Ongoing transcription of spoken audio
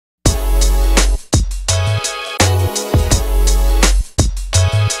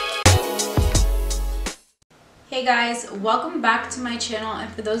Hey guys, welcome back to my channel,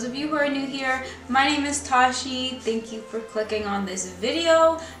 and for those of you who are new here, my name is Tashi. Thank you for clicking on this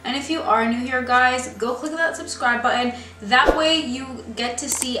video, and if you are new here guys, go click that subscribe button. That way you get to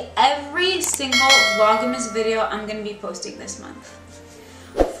see every single Vlogmas video I'm going to be posting this month.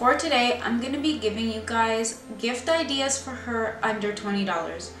 For today, I'm going to be giving you guys gift ideas for her under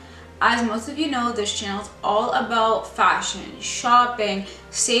 $20. As most of you know, this channel is all about fashion, shopping,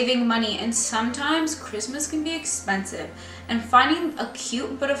 saving money, and sometimes Christmas can be expensive. And finding a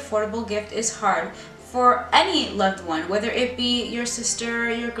cute but affordable gift is hard for any loved one, whether it be your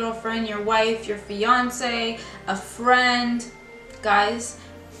sister, your girlfriend, your wife, your fiance, a friend. Guys,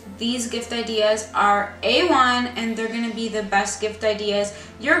 these gift ideas are A1 and they're gonna be the best gift ideas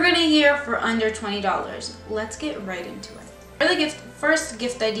you're gonna hear for under $20. Let's get right into it. For the first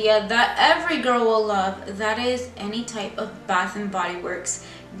gift idea that every girl will love, that is any type of Bath & Body Works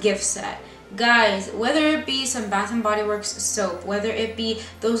gift set. Guys, whether it be some Bath & Body Works soap, whether it be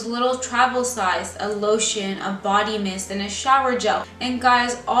those little travel size, a lotion, a body mist, and a shower gel. And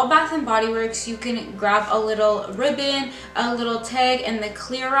guys, all Bath & Body Works, you can grab a little ribbon, a little tag, and the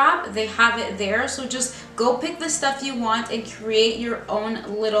clear wrap, they have it there. So just go pick the stuff you want and create your own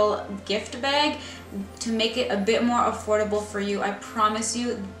little gift bag to make it a bit more affordable for you. I promise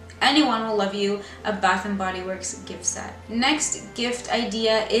you, anyone will love you a Bath & Body Works gift set. Next gift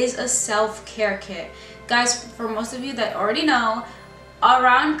idea is a self-care kit. Guys, for most of you that already know,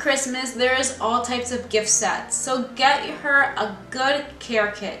 around Christmas there is all types of gift sets. So get her a good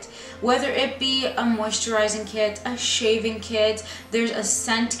care kit. Whether it be a moisturizing kit, a shaving kit, there's a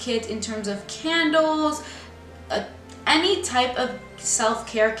scent kit in terms of candles, any type of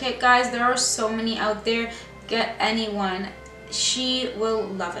self-care kit. Guys, there are so many out there. Get anyone. She will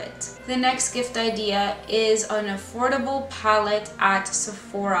love it. The next gift idea is an affordable palette at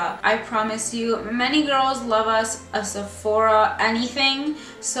Sephora. I promise you, many girls love us a Sephora anything.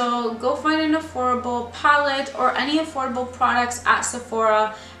 So go find an affordable palette or any affordable products at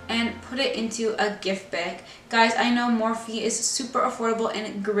Sephora and put it into a gift bag. Guys, I know Morphe is super affordable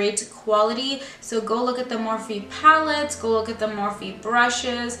and great quality, so go look at the Morphe palettes, go look at the Morphe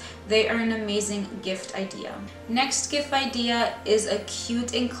brushes. They are an amazing gift idea. Next gift idea is a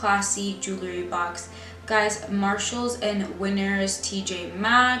cute and classy jewelry box. Guys, Marshalls and Winners, TJ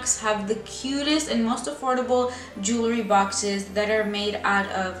Maxx have the cutest and most affordable jewelry boxes that are made out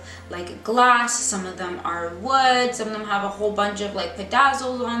of like glass. Some of them are wood, some of them have a whole bunch of like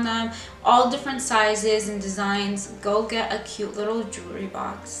bedazzles on them, all different sizes and designs. Go get a cute little jewelry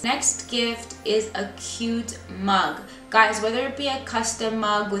box. Next gift is a cute mug. Guys, whether it be a custom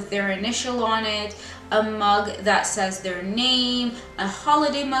mug with their initial on it, a mug that says their name, a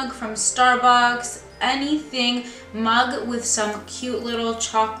holiday mug from Starbucks, anything, mug with some cute little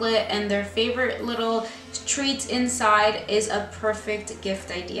chocolate and their favorite little treats inside is a perfect gift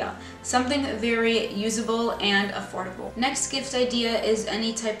idea. Something very usable and affordable. Next gift idea is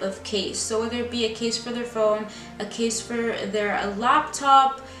any type of case. So whether it be a case for their phone, a case for their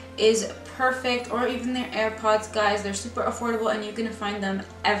laptop is perfect, or even their AirPods. Guys, they're super affordable and you can find them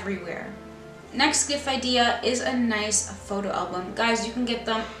everywhere. Next gift idea is a nice photo album. Guys, you can get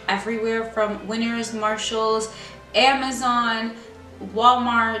them everywhere from Winners, Marshalls, Amazon,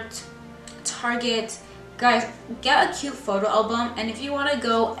 Walmart, Target. Guys, get a cute photo album, and if you want to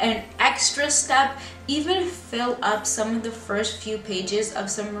go an extra step, even fill up some of the first few pages of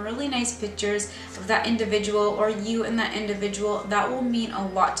some really nice pictures of that individual or you and that individual. That will mean a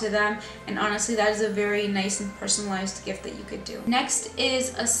lot to them, and honestly that is a very nice and personalized gift that you could do. Next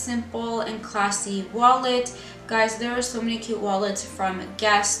is a simple and classy wallet. Guys, there are so many cute wallets from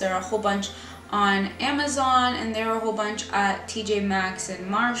Guess. There are a whole bunch on Amazon, and there are a whole bunch at TJ Maxx and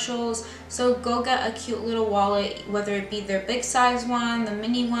Marshalls. So go get a cute little wallet, whether it be their big size one, the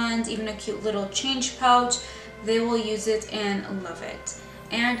mini ones, even a cute little change pouch. They will use it and love it.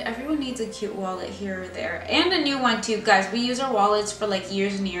 And everyone needs a cute wallet here or there, and a new one too. Guys, we use our wallets for like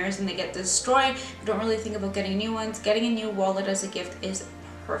years and years and they get destroyed. We don't really think about getting new ones. Getting a new wallet as a gift is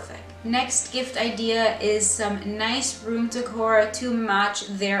perfect. Next gift idea is some nice room decor to match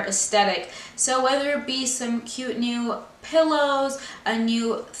their aesthetic. So whether it be some cute new pillows, a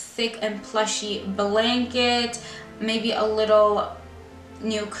new thick and plushy blanket, maybe a little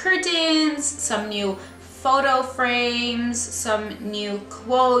new curtains, some new photo frames, some new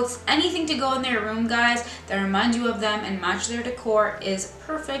quotes, anything to go in their room, guys, that remind you of them and match their decor is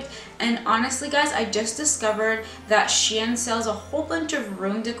perfect. And honestly, guys, I just discovered that Shein sells a whole bunch of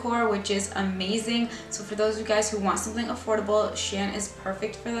room decor, which is amazing. So for those of you guys who want something affordable, Shein is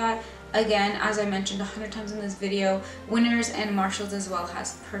perfect for that. Again, as I mentioned 100 times in this video, Winners and Marshalls as well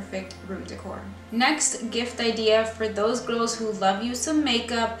has perfect room decor. Next gift idea for those girls who love you some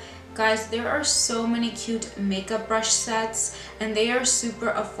makeup. Guys, there are so many cute makeup brush sets and they are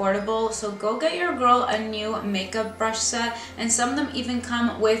super affordable. So go get your girl a new makeup brush set, and some of them even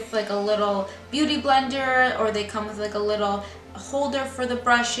come with like a little beauty blender, or they come with like a little holder for the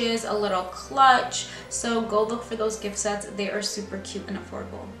brushes, a little clutch. So go look for those gift sets. They are super cute and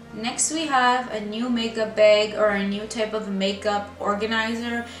affordable. Next we have a new makeup bag or a new type of makeup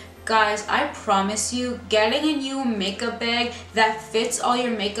organizer. Guys, I promise you, getting a new makeup bag that fits all your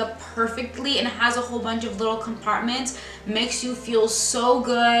makeup perfectly and has a whole bunch of little compartments makes you feel so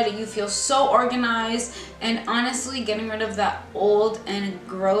good. You feel so organized, and honestly, getting rid of that old and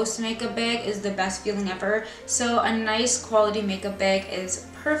gross makeup bag is the best feeling ever. So a nice quality makeup bag is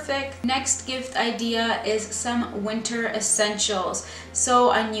perfect. Next gift idea is some winter essentials. So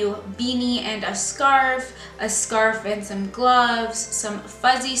a new beanie and a scarf and some gloves, some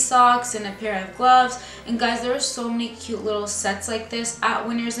fuzzy socks and a pair of gloves. And guys, there are so many cute little sets like this at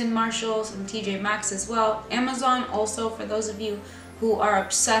Winners and Marshalls and TJ Maxx as well. Amazon also, for those of you who are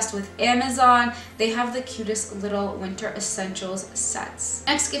obsessed with Amazon, they have the cutest little winter essentials sets.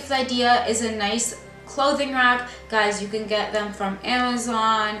 Next gift idea is a nice clothing rack. Guys, you can get them from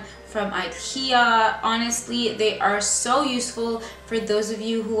Amazon, from IKEA. Honestly, they are so useful for those of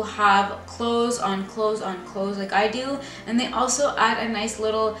you who have clothes on clothes on clothes like I do. And they also add a nice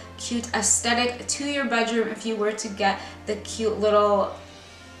little cute aesthetic to your bedroom if you were to get the cute little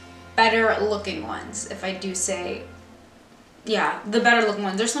better looking ones, if I do say, yeah, the better looking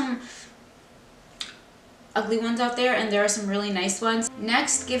ones. There's some ugly ones out there and there are some really nice ones.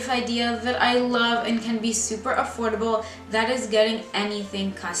 Next gift idea that I love and can be super affordable, that is getting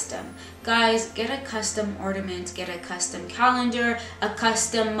anything custom. Guys, get a custom ornament, get a custom calendar, a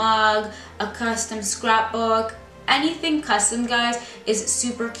custom mug, a custom scrapbook. Anything custom, guys, is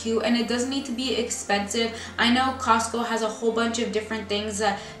super cute and it doesn't need to be expensive. I know Costco has a whole bunch of different things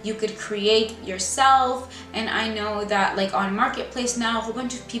that you could create yourself, and I know that like on Marketplace now a whole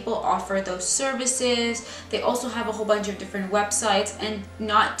bunch of people offer those services. They also have a whole bunch of different websites, and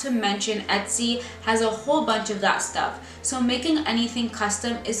not to mention Etsy has a whole bunch of that stuff. So making anything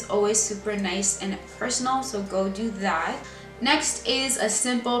custom is always super nice and personal, so go do that. Next is a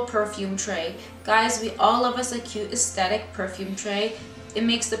simple perfume tray. Guys, we all love us a cute aesthetic perfume tray. It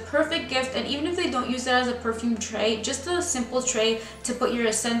makes the perfect gift, and even if they don't use it as a perfume tray, just a simple tray to put your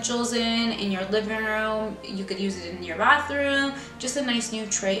essentials in your living room. You could use it in your bathroom. Just a nice new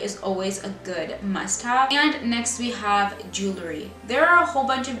tray is always a good must-have. And next we have jewelry. There are a whole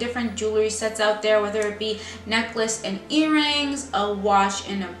bunch of different jewelry sets out there, whether it be necklace and earrings, a watch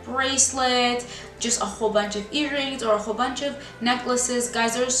and a bracelet, just a whole bunch of earrings or a whole bunch of necklaces.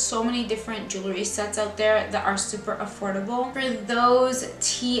 Guys, there's so many different jewelry sets out there that are super affordable. For those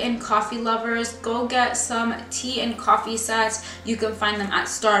tea and coffee lovers, go get some tea and coffee sets. You can find them at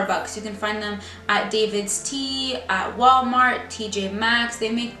Starbucks, you can find them at David's Tea, at Walmart, TJ Maxx.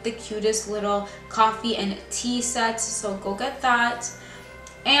 They make the cutest little coffee and tea sets, so go get that.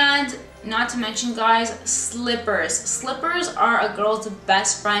 And not to mention, guys, slippers. Slippers are a girl's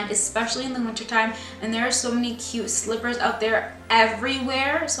best friend, especially in the wintertime, and there are so many cute slippers out there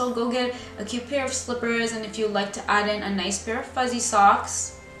everywhere. So go get a cute pair of slippers, and if you'd like to add in a nice pair of fuzzy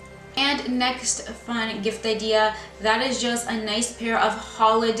socks. And next fun gift idea, that is just a nice pair of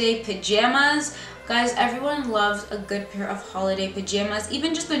holiday pajamas. Guys, everyone loves a good pair of holiday pajamas,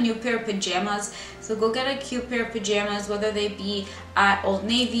 even just a new pair of pajamas. So go get a cute pair of pajamas, whether they be at Old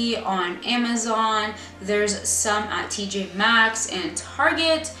Navy, on Amazon. There's some at TJ Maxx and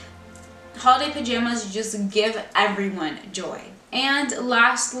Target. Holiday pajamas just give everyone joy. And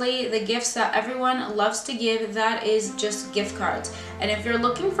lastly, the gifts that everyone loves to give, that is just gift cards. And if you're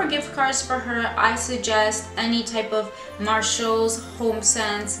looking for gift cards for her, I suggest any type of Marshalls,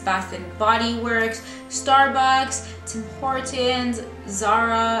 HomeSense, Bath & Body Works, Starbucks, Tim Hortons,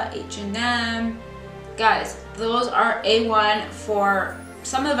 Zara, H&M. Guys, those are A1 for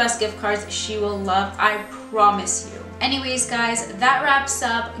some of the best gift cards she will love, I promise you. Anyways, guys, that wraps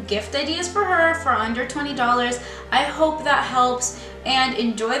up gift ideas for her for under $20. I hope that helps, and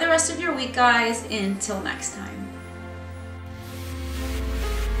enjoy the rest of your week, guys. Until next time.